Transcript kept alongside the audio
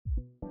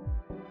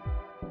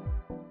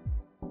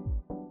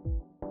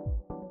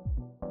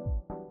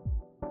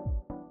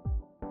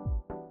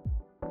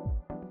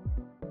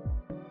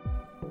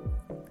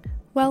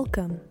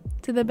Welcome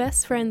to the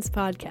Best Friends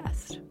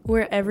Podcast,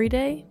 where every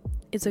day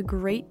is a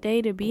great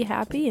day to be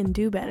happy and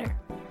do better.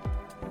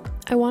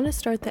 I want to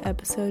start the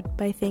episode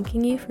by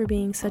thanking you for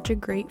being such a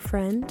great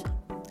friend,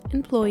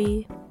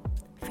 employee,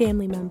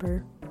 family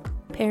member,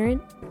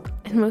 parent,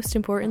 and most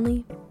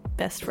importantly,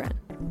 best friend.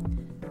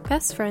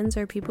 Best friends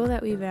are people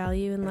that we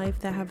value in life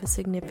that have a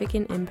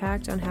significant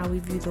impact on how we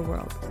view the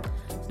world.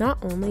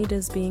 Not only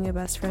does being a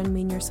best friend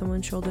mean you're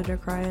someone's shoulder to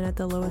cry on at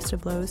the lowest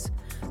of lows,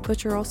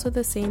 but you're also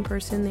the same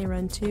person they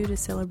run to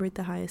celebrate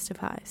the highest of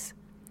highs.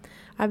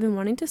 I've been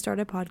wanting to start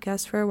a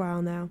podcast for a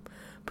while now,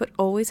 but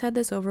always had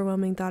this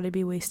overwhelming thought I'd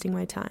be wasting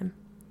my time.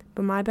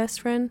 But my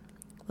best friend,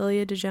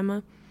 Lilia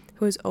DeGemma,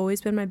 who has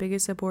always been my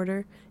biggest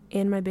supporter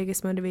and my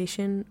biggest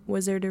motivation,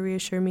 was there to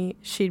reassure me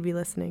she'd be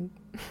listening.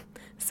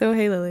 So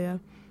hey Lilia,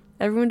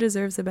 everyone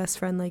deserves a best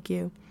friend like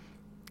you,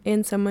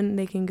 and someone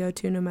they can go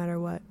to no matter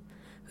what,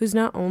 who's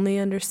not only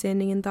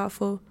understanding and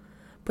thoughtful,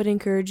 but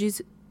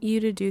encourages you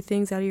to do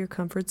things out of your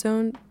comfort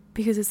zone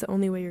because it's the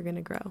only way you're going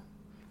to grow.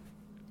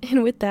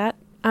 And with that,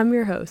 I'm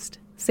your host,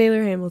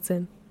 Sailor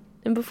Hamilton.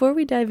 And before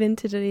we dive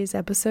into today's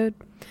episode,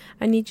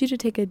 I need you to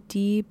take a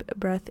deep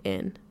breath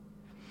in.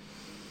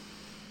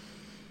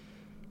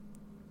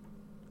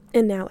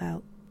 And now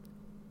out.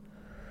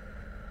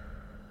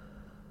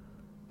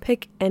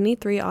 Pick any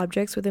 3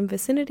 objects within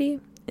vicinity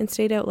and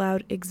state out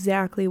loud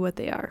exactly what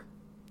they are.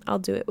 I'll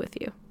do it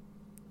with you.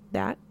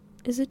 That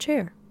is a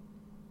chair.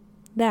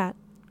 That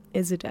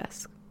is a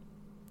desk.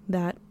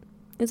 That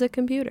is a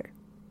computer.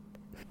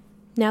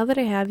 Now that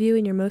I have you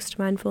in your most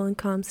mindful and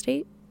calm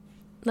state,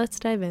 let's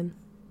dive in.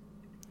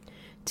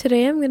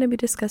 Today I'm going to be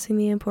discussing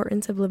the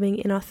importance of living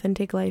an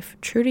authentic life,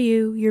 true to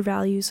you, your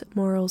values,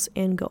 morals,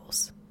 and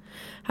goals.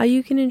 How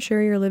you can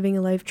ensure you're living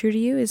a life true to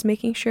you is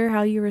making sure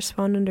how you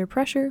respond under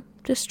pressure,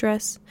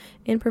 distress,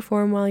 and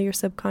perform while your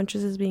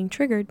subconscious is being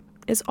triggered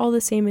is all the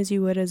same as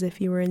you would as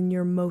if you were in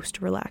your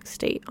most relaxed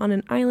state on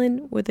an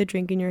island with a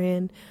drink in your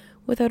hand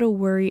without a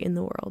worry in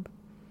the world.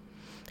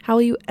 How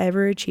will you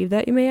ever achieve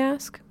that, you may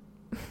ask?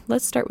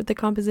 Let's start with the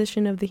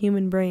composition of the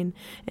human brain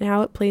and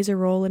how it plays a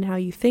role in how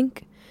you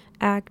think,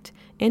 act,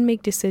 and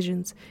make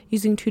decisions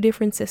using 2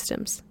 different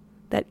systems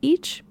that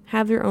each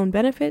have their own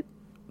benefit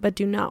but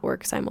do not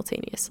work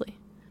simultaneously.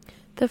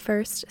 The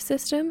first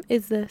system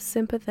is the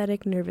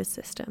sympathetic nervous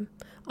system,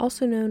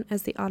 also known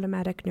as the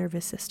automatic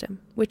nervous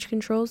system, which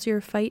controls your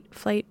fight,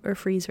 flight, or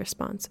freeze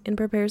response and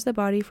prepares the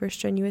body for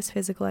strenuous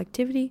physical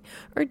activity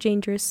or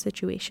dangerous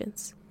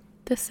situations.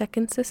 The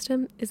second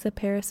system is the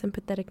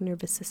parasympathetic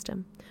nervous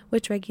system,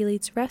 which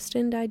regulates rest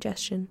and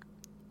digestion,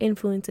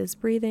 influences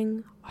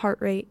breathing, heart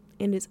rate,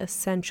 and is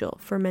essential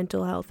for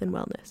mental health and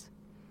wellness.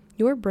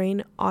 Your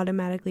brain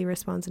automatically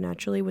responds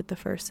naturally with the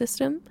first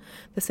system,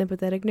 the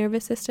sympathetic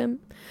nervous system,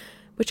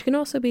 which can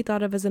also be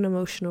thought of as an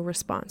emotional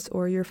response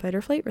or your fight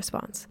or flight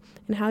response.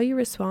 And how you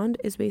respond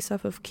is based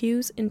off of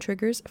cues and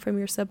triggers from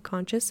your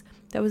subconscious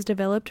that was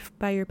developed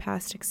by your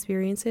past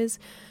experiences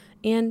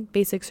and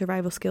basic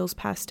survival skills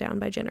passed down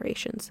by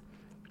generations.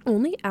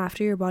 Only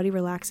after your body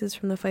relaxes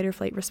from the fight or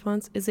flight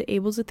response is it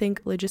able to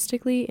think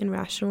logistically and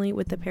rationally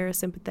with the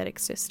parasympathetic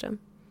system.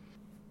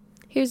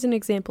 Here's an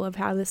example of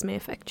how this may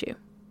affect you.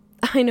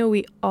 I know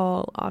we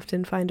all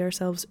often find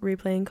ourselves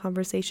replaying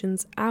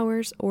conversations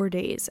hours or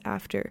days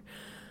after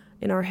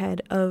in our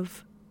head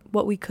of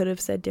what we could have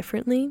said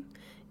differently,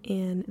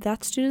 and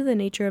that's due to the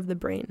nature of the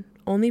brain,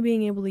 only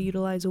being able to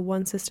utilize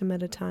one system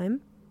at a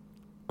time.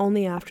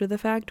 Only after the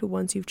fact,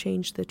 once you've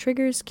changed the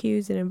triggers,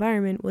 cues, and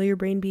environment, will your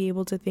brain be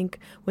able to think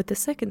with the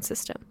second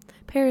system,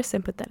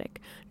 parasympathetic,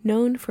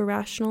 known for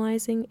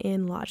rationalizing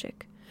and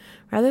logic.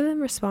 Rather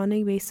than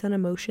responding based on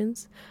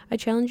emotions, I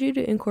challenge you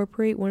to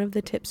incorporate one of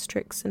the tips,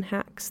 tricks, and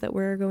hacks that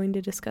we're going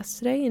to discuss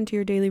today into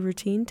your daily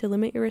routine to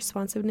limit your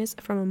responsiveness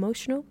from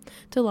emotional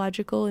to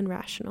logical and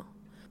rational.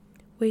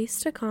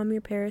 Ways to calm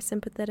your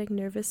parasympathetic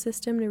nervous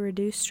system to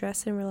reduce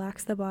stress and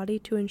relax the body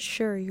to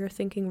ensure you're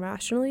thinking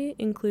rationally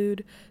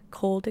include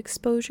cold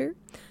exposure,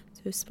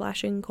 so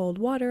splashing cold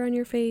water on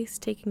your face,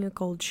 taking a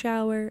cold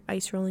shower,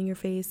 ice rolling your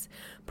face,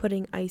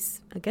 putting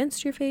ice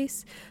against your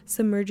face,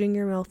 submerging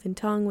your mouth and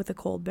tongue with a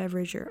cold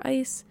beverage or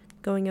ice,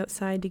 going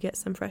outside to get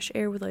some fresh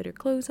air with lighter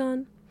clothes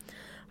on.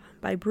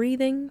 By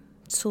breathing,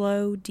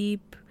 slow,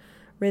 deep,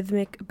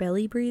 rhythmic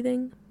belly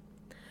breathing.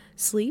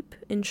 Sleep,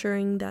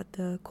 ensuring that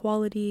the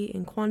quality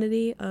and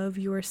quantity of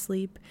your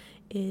sleep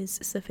is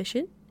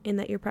sufficient and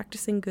that you're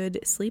practicing good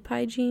sleep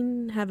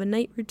hygiene. Have a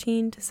night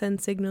routine to send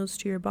signals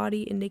to your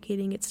body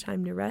indicating it's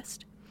time to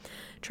rest.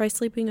 Try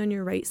sleeping on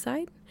your right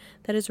side.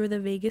 That is where the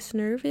vagus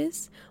nerve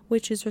is,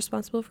 which is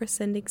responsible for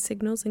sending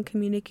signals and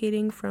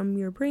communicating from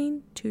your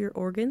brain to your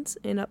organs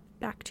and up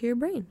back to your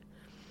brain.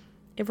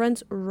 It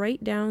runs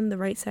right down the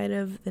right side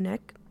of the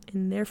neck,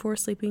 and therefore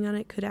sleeping on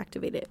it could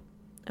activate it.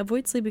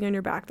 Avoid sleeping on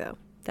your back though.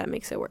 That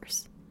makes it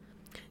worse.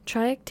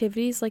 Try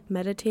activities like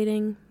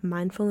meditating,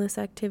 mindfulness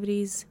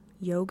activities,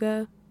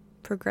 yoga,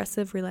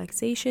 progressive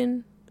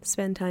relaxation,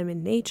 spend time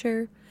in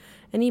nature,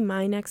 any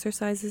mind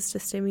exercises to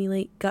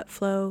stimulate gut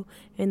flow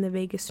and the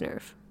vagus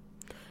nerve.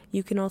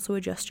 You can also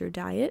adjust your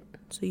diet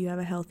so you have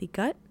a healthy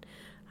gut.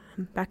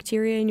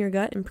 Bacteria in your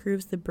gut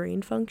improves the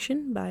brain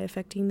function by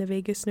affecting the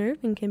vagus nerve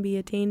and can be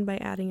attained by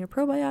adding a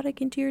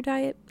probiotic into your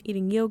diet,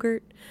 eating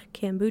yogurt,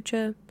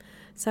 kombucha,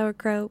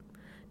 sauerkraut,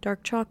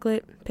 dark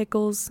chocolate,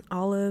 pickles,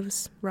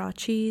 olives, raw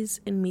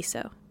cheese, and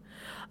miso.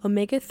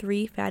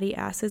 Omega-3 fatty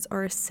acids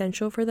are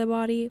essential for the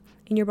body,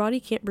 and your body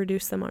can't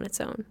produce them on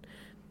its own.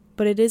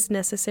 But it is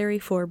necessary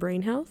for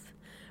brain health.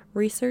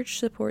 Research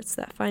supports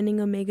that finding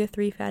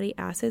omega-3 fatty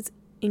acids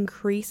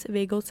increase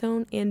vagal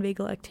tone and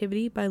vagal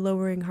activity by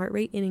lowering heart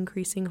rate and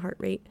increasing heart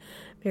rate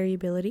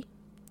variability.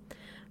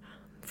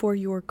 For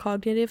your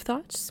cognitive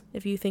thoughts,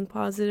 if you think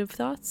positive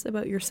thoughts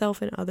about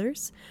yourself and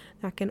others,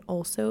 that can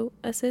also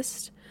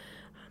assist.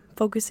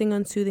 Focusing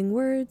on soothing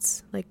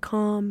words like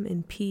calm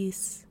and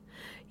peace.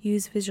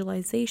 Use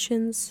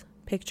visualizations.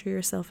 Picture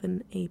yourself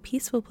in a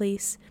peaceful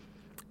place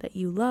that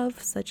you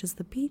love, such as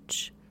the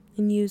beach,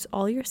 and use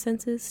all your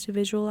senses to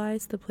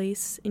visualize the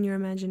place in your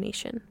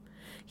imagination.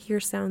 Hear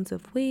sounds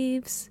of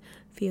waves,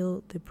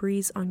 feel the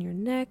breeze on your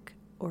neck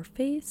or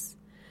face,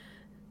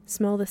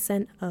 smell the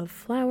scent of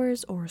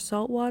flowers or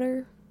salt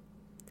water.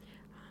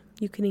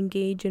 You can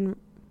engage in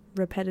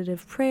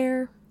repetitive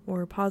prayer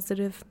or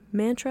positive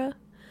mantra,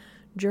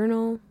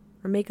 journal,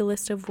 or make a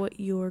list of what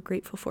you're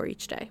grateful for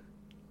each day.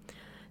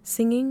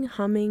 Singing,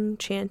 humming,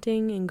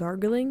 chanting, and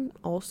gargling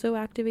also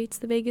activates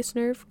the vagus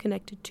nerve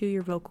connected to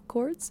your vocal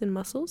cords and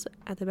muscles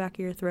at the back of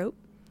your throat.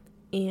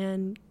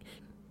 And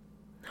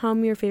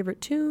hum your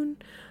favorite tune,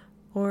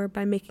 or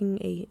by making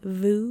a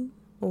VOO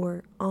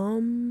or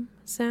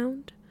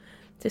sound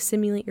to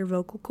stimulate your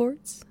vocal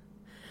cords.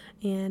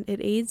 And it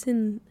aids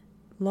in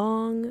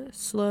long,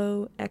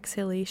 slow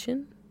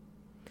exhalation.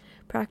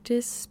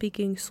 Practice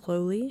speaking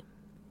slowly,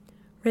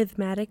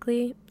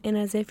 rhythmically, and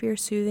as if you're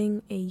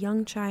soothing a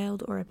young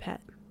child or a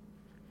pet.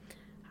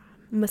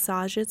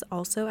 Massages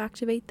also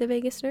activate the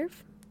vagus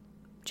nerve.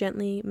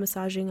 Gently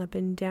massaging up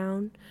and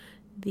down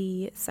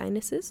the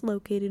sinuses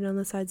located on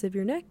the sides of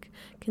your neck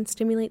can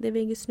stimulate the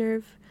vagus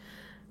nerve.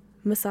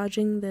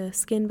 Massaging the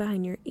skin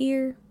behind your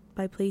ear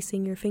by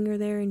placing your finger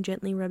there and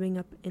gently rubbing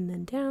up and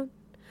then down.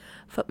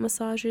 Foot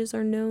massages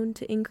are known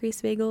to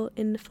increase vagal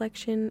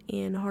inflection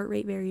and heart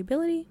rate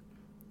variability.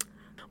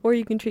 Or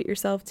you can treat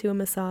yourself to a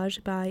massage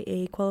by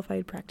a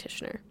qualified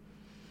practitioner.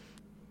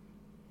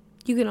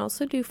 You can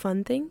also do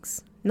fun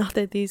things. Not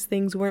that these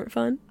things weren't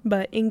fun,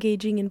 but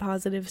engaging in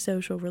positive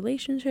social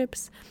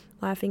relationships,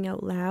 laughing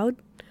out loud.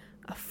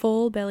 A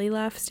full belly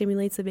laugh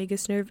stimulates the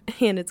vagus nerve,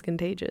 and it's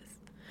contagious.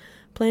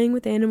 Playing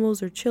with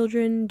animals or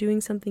children,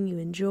 doing something you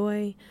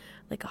enjoy,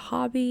 like a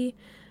hobby.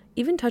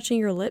 Even touching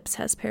your lips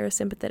has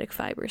parasympathetic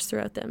fibers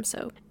throughout them.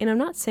 And I'm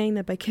not saying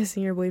that by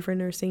kissing your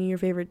boyfriend or singing your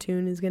favorite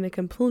tune is going to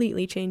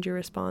completely change your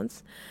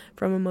response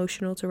from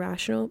emotional to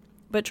rational,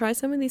 but try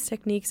some of these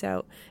techniques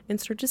out and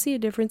start to see a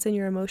difference in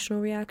your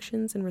emotional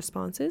reactions and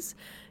responses,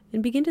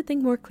 and begin to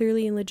think more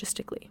clearly and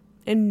logistically.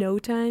 In no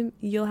time,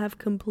 you'll have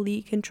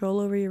complete control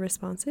over your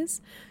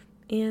responses,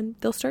 and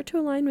they'll start to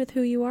align with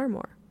who you are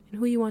more and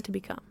who you want to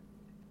become.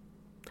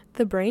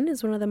 The brain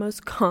is one of the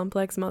most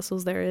complex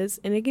muscles there is,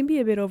 and it can be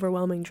a bit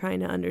overwhelming trying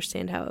to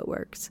understand how it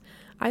works.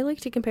 I like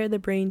to compare the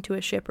brain to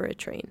a ship or a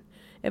train.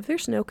 If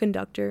there's no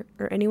conductor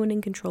or anyone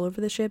in control over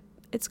the ship,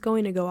 it's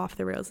going to go off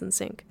the rails and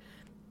sink.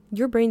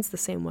 Your brain's the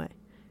same way.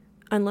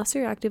 Unless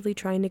you're actively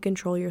trying to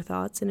control your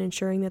thoughts and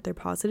ensuring that they're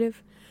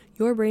positive,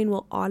 your brain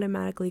will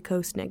automatically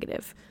coast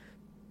negative,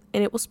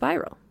 and it will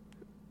spiral.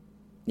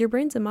 Your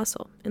brain's a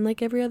muscle, and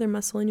like every other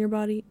muscle in your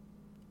body,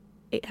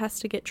 it has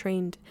to get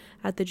trained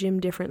at the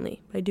gym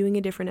differently by doing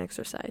a different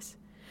exercise.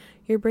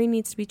 Your brain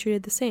needs to be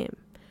treated the same.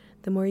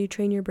 The more you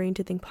train your brain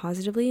to think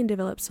positively and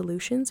develop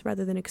solutions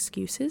rather than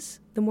excuses,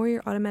 the more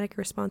your automatic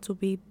response will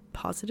be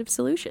positive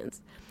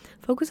solutions.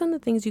 Focus on the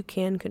things you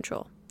can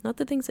control, not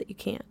the things that you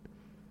can't.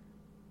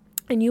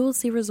 And you will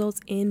see results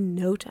in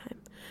no time.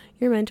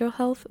 Your mental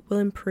health will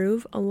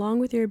improve along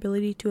with your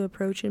ability to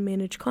approach and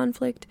manage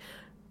conflict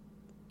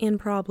and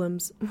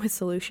problems with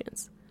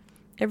solutions.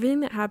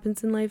 Everything that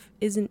happens in life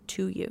isn't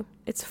to you,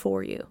 it's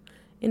for you.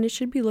 And it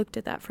should be looked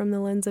at that from the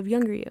lens of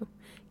younger you,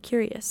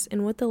 curious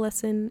in what the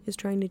lesson is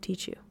trying to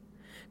teach you.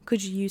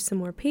 Could you use some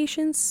more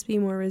patience, be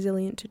more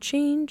resilient to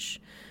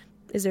change?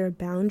 Is there a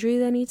boundary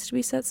that needs to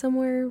be set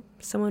somewhere?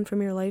 Someone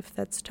from your life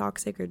that's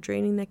toxic or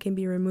draining that can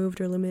be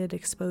removed or limited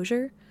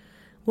exposure?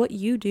 What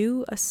you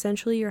do,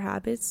 essentially your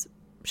habits,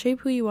 shape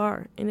who you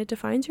are, and it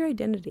defines your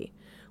identity,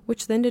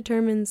 which then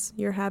determines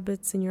your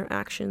habits and your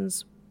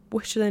actions,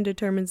 which then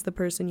determines the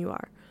person you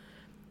are.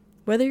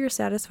 Whether you're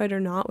satisfied or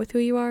not with who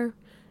you are,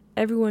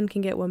 everyone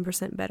can get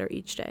 1% better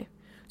each day.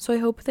 So I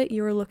hope that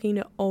you're looking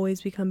to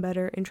always become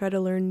better and try to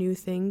learn new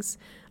things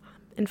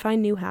and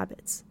find new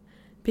habits.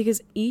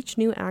 Because each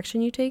new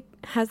action you take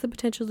has the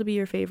potential to be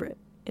your favorite.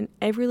 And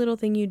every little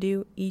thing you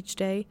do each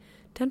day,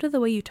 down to the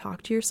way you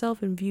talk to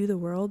yourself and view the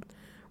world,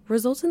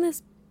 results in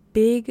this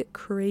big,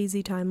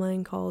 crazy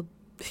timeline called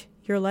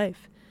your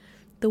life.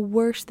 The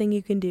worst thing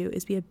you can do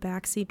is be a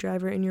backseat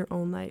driver in your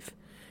own life.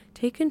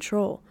 Take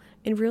control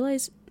and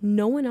realize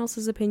no one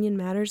else's opinion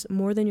matters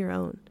more than your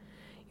own.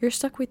 You're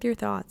stuck with your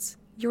thoughts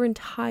your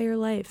entire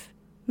life.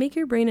 Make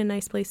your brain a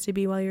nice place to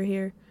be while you're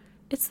here.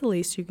 It's the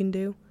least you can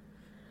do.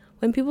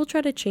 When people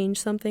try to change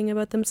something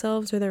about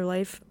themselves or their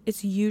life,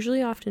 it's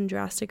usually often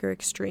drastic or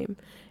extreme,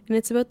 and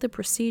it's about the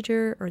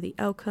procedure or the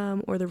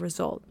outcome or the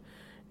result,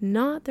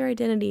 not their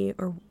identity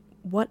or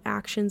what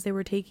actions they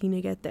were taking to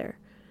get there.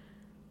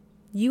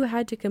 You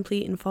had to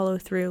complete and follow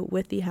through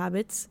with the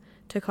habits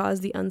to cause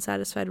the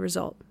unsatisfied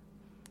result.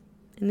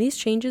 And these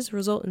changes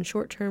result in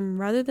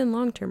short-term rather than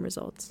long-term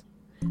results.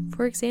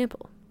 For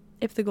example,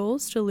 if the goal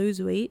is to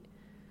lose weight,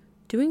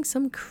 doing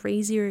some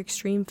crazy or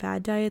extreme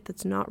fad diet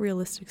that's not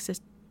realistic to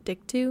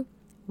stick to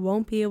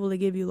won't be able to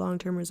give you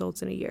long-term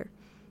results in a year.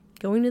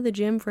 Going to the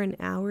gym for an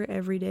hour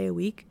every day a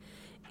week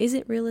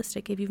isn't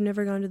realistic if you've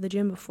never gone to the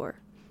gym before.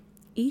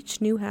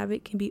 Each new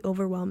habit can be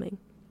overwhelming.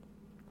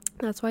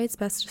 That's why it's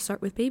best to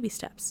start with baby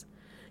steps.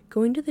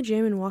 Going to the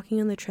gym and walking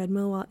on the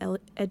treadmill while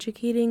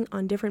educating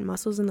on different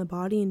muscles in the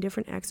body and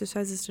different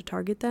exercises to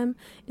target them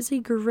is a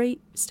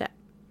great step.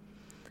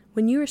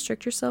 When you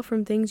restrict yourself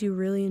from things you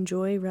really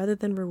enjoy rather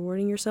than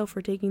rewarding yourself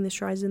for taking the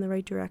strides in the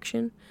right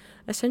direction,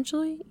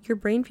 essentially, your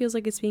brain feels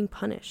like it's being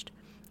punished.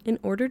 In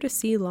order to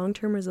see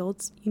long-term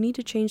results, you need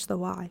to change the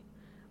why.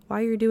 Why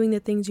you're doing the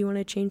things you want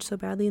to change so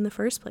badly in the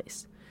first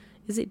place.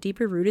 Is it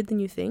deeper rooted than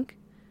you think?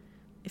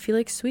 If you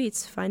like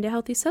sweets, find a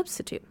healthy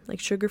substitute, like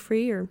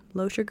sugar-free or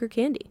low-sugar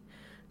candy,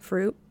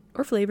 fruit,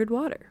 or flavored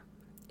water.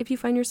 If you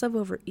find yourself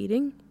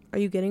overeating, are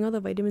you getting all the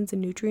vitamins and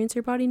nutrients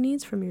your body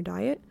needs from your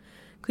diet?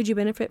 Could you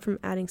benefit from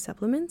adding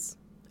supplements?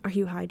 Are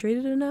you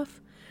hydrated enough?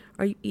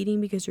 Are you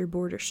eating because you're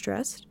bored or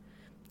stressed?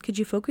 Could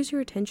you focus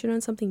your attention on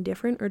something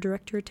different or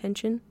direct your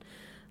attention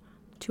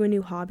to a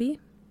new hobby?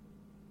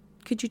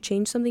 Could you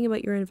change something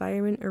about your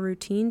environment or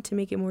routine to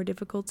make it more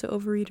difficult to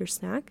overeat or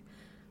snack?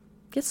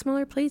 Get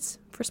smaller plates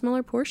for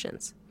smaller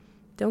portions.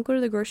 Don't go to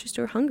the grocery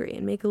store hungry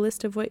and make a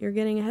list of what you're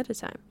getting ahead of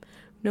time.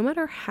 No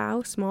matter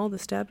how small the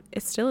step,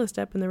 it's still a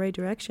step in the right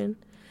direction.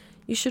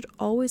 You should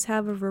always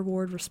have a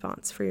reward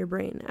response for your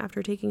brain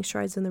after taking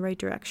strides in the right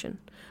direction.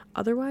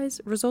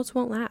 Otherwise, results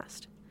won't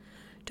last.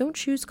 Don't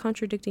choose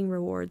contradicting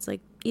rewards like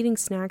eating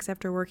snacks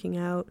after working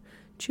out.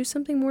 Choose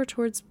something more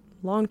towards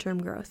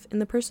long-term growth in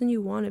the person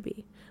you want to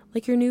be,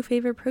 like your new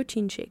favorite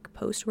protein shake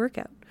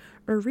post-workout,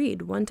 or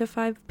read 1 to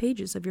 5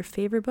 pages of your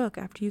favorite book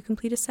after you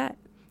complete a set.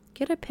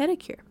 Get a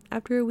pedicure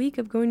after a week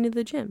of going to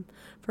the gym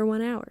for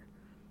 1 hour.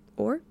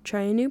 Or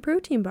try a new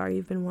protein bar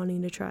you've been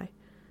wanting to try.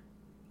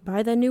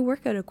 Buy that new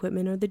workout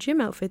equipment or the gym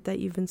outfit that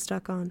you've been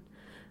stuck on.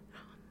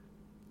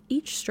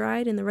 Each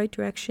stride in the right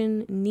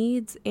direction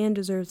needs and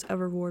deserves a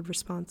reward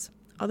response.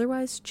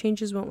 Otherwise,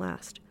 changes won't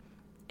last.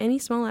 Any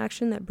small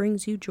action that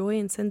brings you joy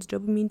and sends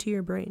dopamine to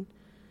your brain.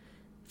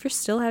 If you're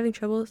still having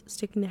trouble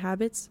sticking to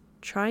habits,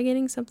 try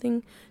getting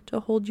something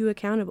to hold you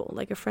accountable,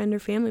 like a friend or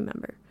family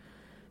member.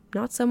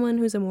 Not someone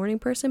who's a morning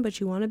person, but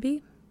you want to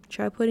be?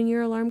 Try putting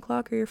your alarm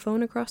clock or your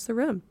phone across the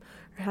room,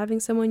 or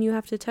having someone you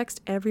have to text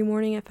every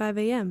morning at 5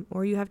 a.m.,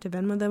 or you have to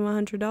Venmo them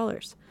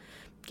 $100.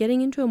 Getting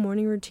into a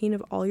morning routine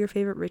of all your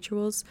favorite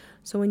rituals,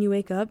 so when you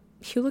wake up,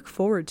 you look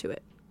forward to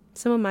it.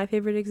 Some of my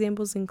favorite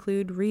examples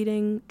include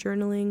reading,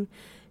 journaling,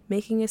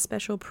 making a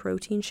special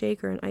protein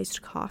shake or an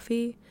iced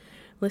coffee,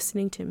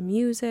 listening to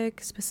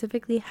music,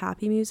 specifically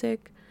happy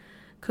music,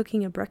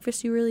 cooking a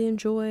breakfast you really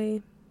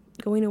enjoy,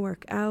 going to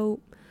work out,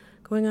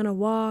 going on a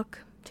walk,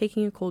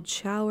 taking a cold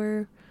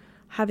shower,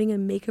 having a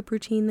makeup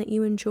routine that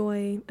you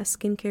enjoy, a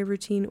skincare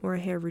routine, or a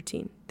hair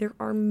routine. There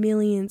are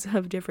millions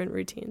of different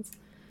routines.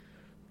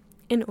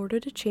 In order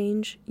to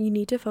change, you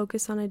need to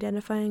focus on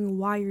identifying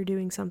why you're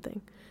doing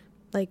something,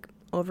 like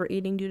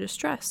overeating due to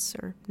stress,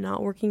 or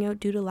not working out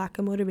due to lack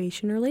of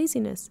motivation or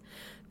laziness.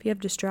 If you have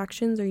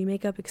distractions or you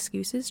make up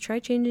excuses, try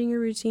changing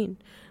your routine,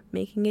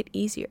 making it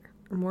easier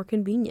or more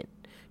convenient,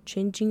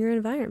 changing your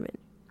environment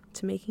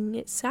to making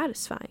it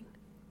satisfying.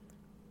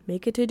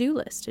 Make a to-do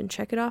list and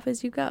check it off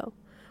as you go,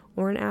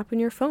 or an app on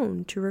your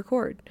phone to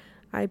record.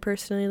 I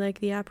personally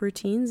like the app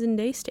Routines and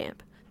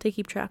Daystamp to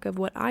keep track of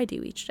what I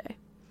do each day.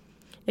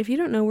 If you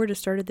don't know where to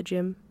start at the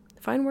gym,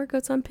 find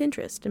workouts on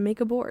Pinterest and make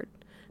a board.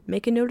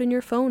 Make a note on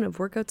your phone of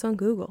workouts on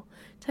Google.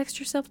 Text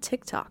yourself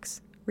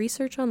TikToks.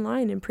 Research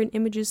online and print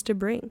images to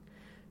bring.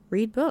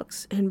 Read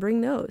books and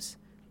bring those.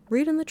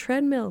 Read on the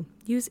treadmill.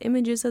 Use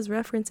images as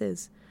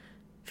references.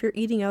 If you're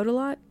eating out a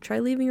lot, try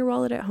leaving your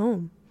wallet at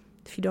home.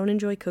 If you don't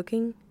enjoy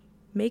cooking,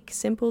 make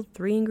simple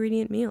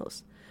 3-ingredient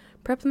meals.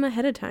 Prep them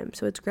ahead of time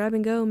so it's grab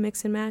and go,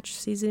 mix and match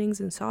seasonings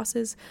and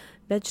sauces,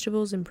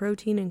 vegetables and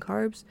protein and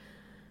carbs.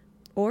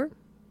 Or,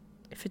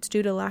 if it's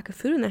due to lack of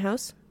food in the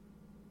house,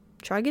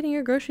 try getting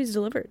your groceries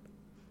delivered.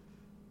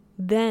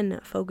 Then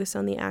focus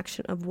on the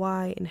action of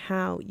why and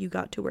how you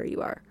got to where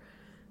you are.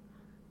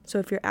 So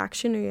if your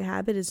action or your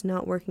habit is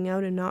not working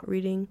out and not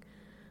reading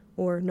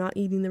or not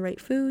eating the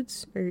right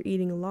foods, or you're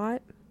eating a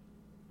lot,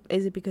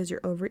 is it because you're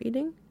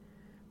overeating?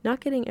 Not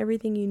getting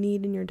everything you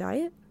need in your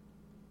diet?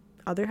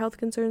 Other health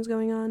concerns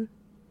going on?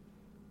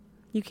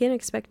 You can't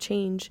expect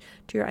change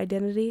to your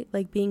identity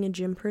like being a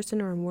gym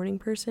person or a morning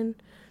person,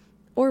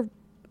 or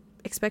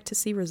expect to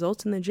see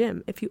results in the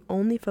gym if you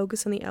only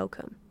focus on the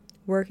outcome,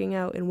 working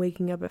out and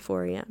waking up at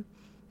 4 a.m.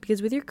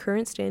 because with your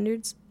current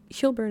standards,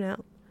 you'll burn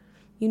out.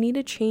 You need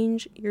to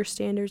change your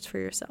standards for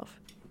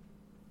yourself.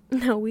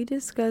 Now, we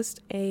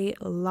discussed a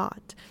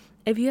lot.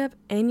 If you have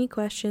any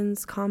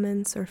questions,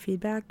 comments, or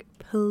feedback,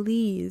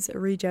 please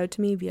reach out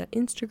to me via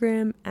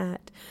Instagram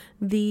at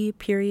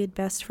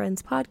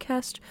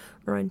 @the_bestfriendspodcast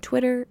or on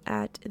Twitter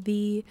at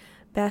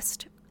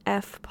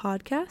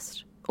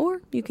 @thebestfpodcast,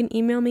 or you can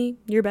email me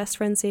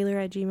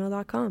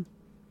yourbestfriendsailor@gmail.com.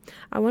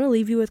 I want to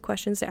leave you with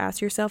questions to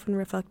ask yourself and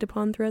reflect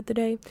upon throughout the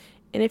day,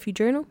 and if you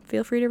journal,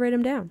 feel free to write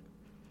them down.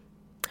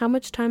 How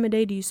much time a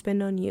day do you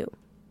spend on you?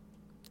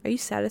 Are you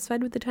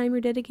satisfied with the time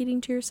you're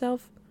dedicating to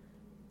yourself?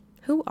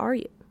 Who are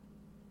you?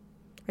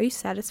 Are you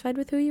satisfied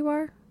with who you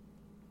are?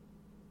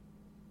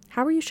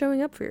 How are you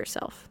showing up for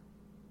yourself?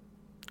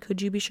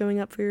 Could you be showing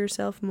up for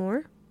yourself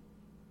more?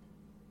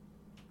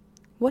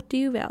 What do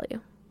you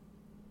value?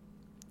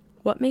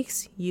 What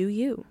makes you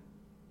you?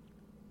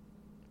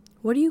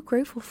 What are you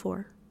grateful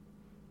for?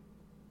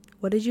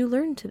 What did you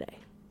learn today?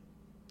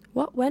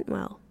 What went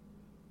well?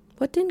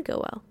 What didn't go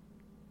well?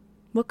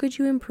 What could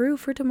you improve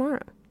for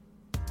tomorrow?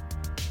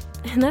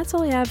 And that's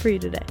all I have for you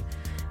today.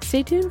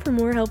 Stay tuned for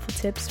more helpful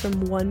tips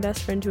from one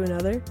best friend to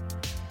another.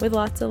 With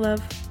lots of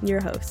love, your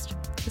host,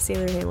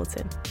 Sailor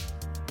Hamilton.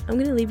 I'm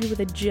going to leave you with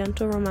a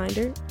gentle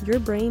reminder, your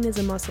brain is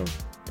a muscle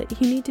that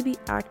you need to be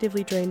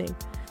actively training.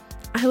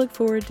 I look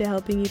forward to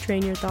helping you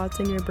train your thoughts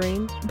and your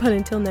brain, but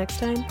until next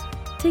time,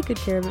 take good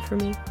care of it for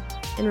me.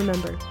 And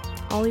remember,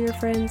 all your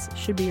friends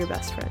should be your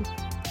best friend.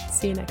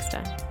 See you next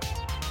time.